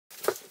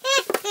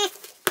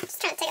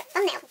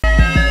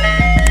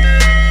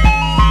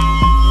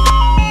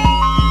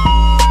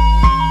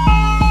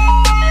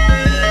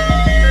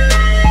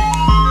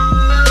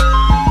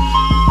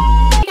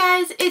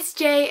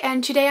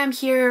I'm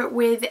here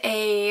with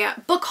a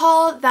book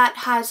haul that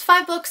has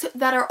 5 books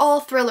that are all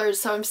thrillers,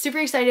 so I'm super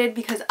excited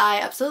because I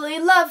absolutely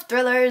love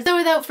thrillers. So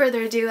without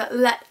further ado,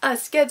 let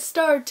us get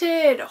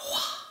started.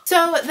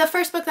 So the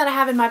first book that I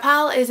have in my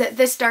pile is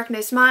This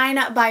Darkness Mine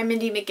by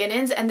Mindy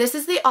McGinnis, and this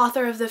is the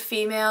author of The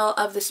Female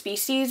of the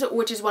Species,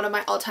 which is one of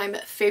my all-time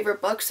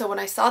favorite books. So when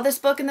I saw this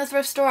book in the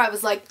thrift store, I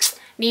was like,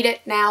 need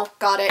it now,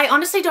 got it. I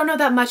honestly don't know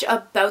that much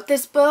about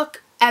this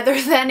book,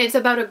 other than it's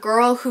about a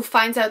girl who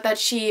finds out that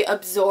she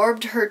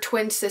absorbed her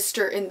twin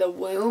sister in the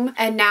womb,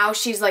 and now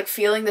she's like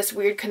feeling this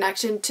weird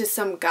connection to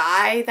some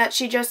guy that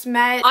she just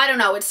met. I don't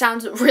know, it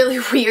sounds really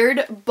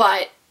weird,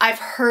 but I've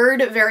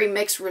heard very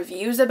mixed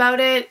reviews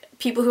about it.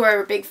 People who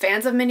are big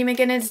fans of Mindy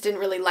McGinnis didn't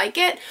really like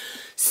it.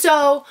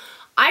 So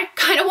I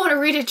kind of want to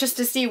read it just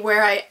to see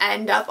where I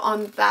end up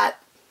on that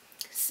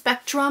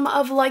spectrum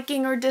of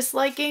liking or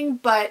disliking,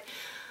 but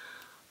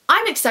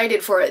I'm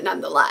excited for it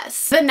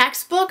nonetheless. The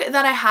next book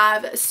that I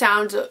have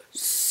sounds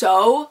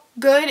so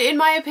good in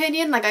my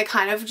opinion, like I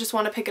kind of just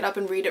want to pick it up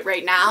and read it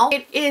right now.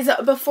 It is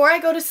Before I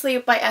Go to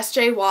Sleep by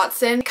S.J.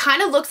 Watson. It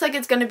kind of looks like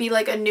it's going to be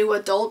like a new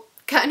adult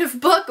kind of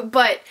book,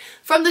 but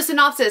from the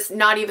synopsis,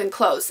 not even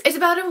close. It's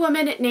about a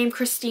woman named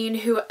Christine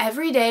who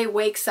every day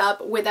wakes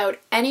up without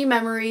any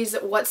memories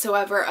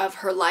whatsoever of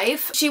her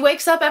life. She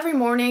wakes up every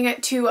morning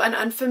to an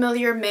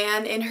unfamiliar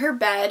man in her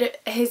bed.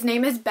 His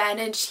name is Ben,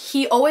 and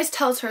he always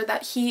tells her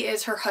that he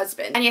is her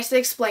husband. And he has to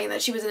explain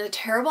that she was in a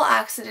terrible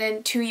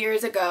accident 2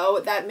 years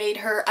ago that made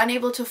her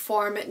unable to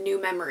form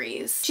new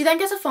memories. She then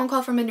gets a phone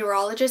call from a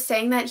neurologist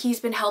saying that he's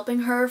been helping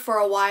her for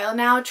a while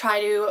now try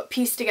to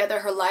piece together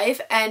her life,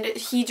 and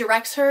he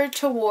directs her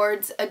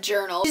towards a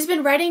journal. She's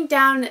been writing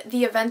down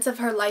the events of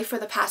her life for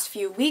the past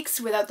few weeks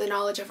without the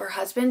knowledge of her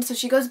husband, so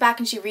she goes back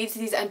and she reads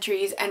these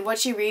entries, and what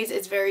she reads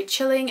is very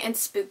chilling and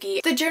spooky.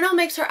 The journal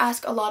makes her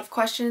ask a lot of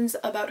questions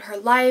about her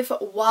life,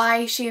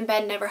 why she and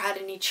Ben never had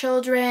any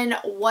children,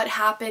 what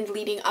happened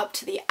leading up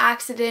to the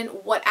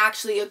accident, what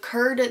actually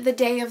occurred the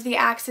day of the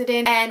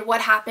accident, and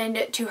what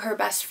happened to her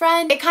best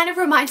friend. It kind of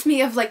reminds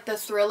me of like the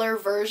thriller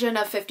version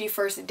of 50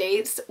 First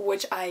Dates,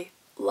 which I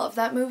love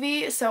that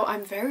movie, so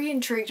I'm very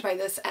intrigued by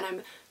this and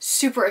I'm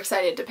super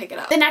excited to pick it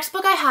up. The next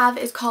book I have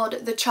is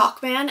called The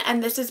Chalk Man,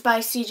 and this is by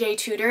C.J.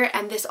 Tudor,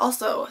 and this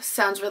also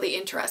sounds really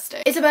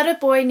interesting. It's about a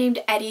boy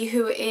named Eddie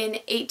who in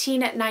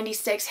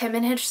 1896, him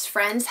and his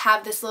friends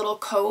have this little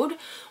code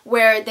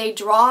where they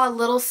draw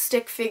little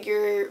stick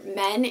figure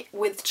men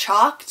with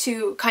chalk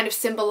to kind of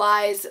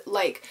symbolize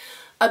like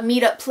a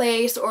meetup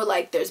place, or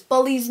like there's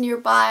bullies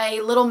nearby,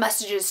 little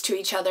messages to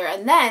each other.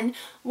 And then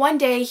one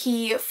day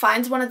he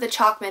finds one of the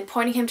chalkmen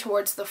pointing him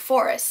towards the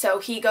forest. So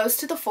he goes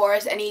to the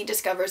forest and he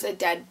discovers a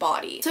dead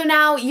body. So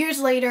now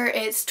years later,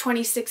 it's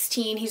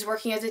 2016, he's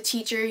working as a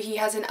teacher, he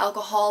has an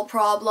alcohol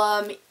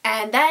problem,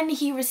 and then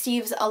he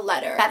receives a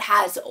letter that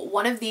has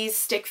one of these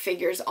stick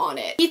figures on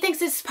it. He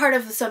thinks it's part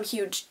of some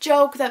huge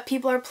joke that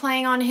people are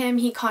playing on him.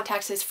 He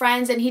contacts his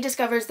friends and he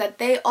discovers that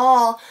they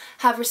all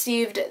have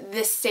received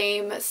this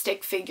same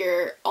stick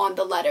figure on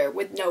the letter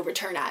with no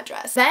return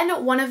address.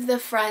 Then one of the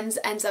friends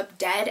ends up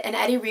dead, and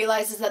Eddie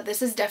realizes that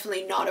this is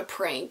definitely not a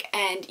prank,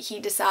 and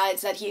he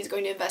decides that he's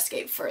going to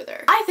investigate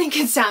further. I think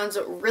it sounds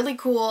really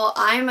cool.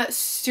 I'm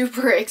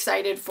super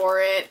excited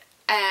for it,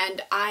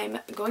 and I'm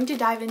going to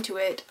dive into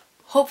it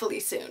hopefully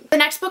soon. The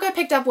next book I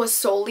picked up was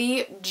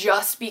solely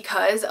just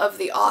because of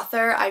the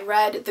author. I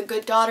read The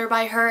Good Daughter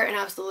by her and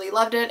absolutely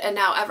loved it, and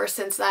now ever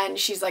since then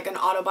she's like an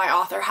auto-buy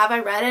author. Have I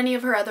read any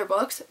of her other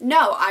books?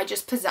 No, I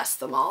just possessed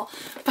them all.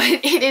 But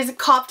it is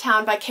Cop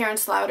Town by Karen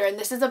Slaughter, and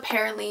this is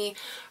apparently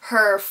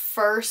her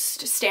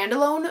first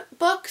standalone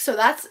book, so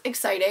that's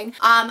exciting.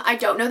 I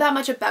don't know that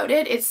much about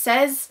it. It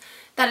says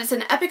that it's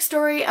an epic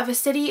story of a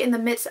city in the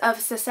midst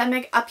of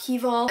systemic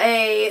upheaval,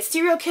 a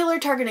serial killer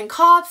targeting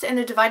cops, and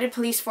a divided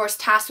police force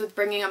tasked with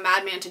bringing a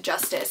madman to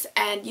justice.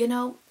 And you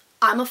know,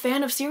 I'm a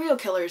fan of serial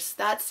killers.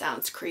 That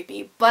sounds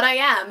creepy, but I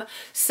am.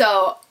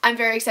 So I'm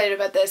very excited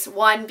about this.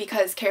 One,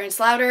 because Karen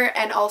Slaughter,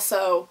 and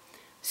also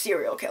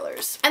serial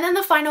killers. And then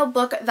the final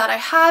book that I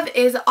have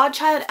is Odd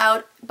Child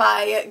Out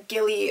by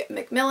Gilly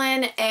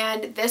Macmillan,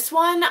 and this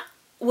one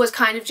was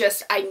kind of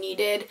just, I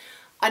needed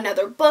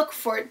another book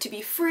for it to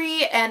be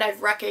free, and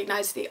I've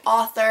recognized the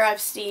author. I've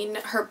seen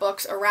her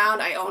books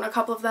around. I own a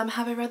couple of them.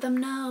 Have I read them?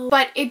 No.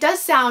 But it does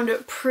sound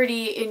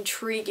pretty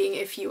intriguing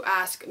if you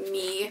ask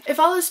me. It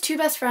follows two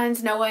best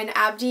friends, Noah and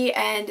Abdi,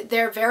 and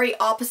they're very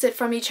opposite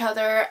from each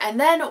other, and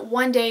then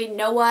one day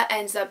Noah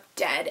ends up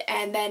dead,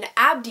 and then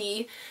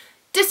Abdi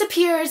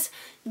disappears.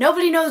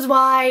 Nobody knows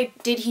why.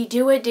 Did he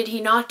do it? Did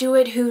he not do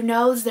it? Who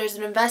knows? There's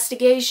an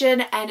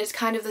investigation, and it's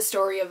kind of the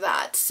story of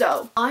that.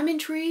 So I'm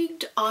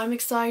intrigued. I'm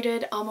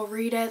excited. I'm gonna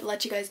read it,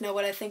 let you guys know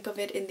what I think of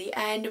it in the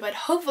end, but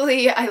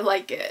hopefully I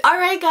like it.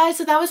 Alright guys,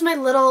 so that was my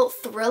little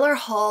thriller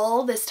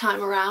haul this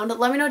time around.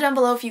 Let me know down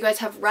below if you guys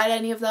have read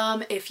any of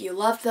them, if you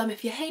loved them,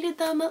 if you hated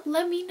them,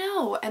 let me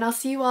know, and I'll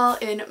see you all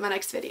in my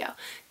next video.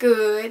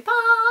 Goodbye!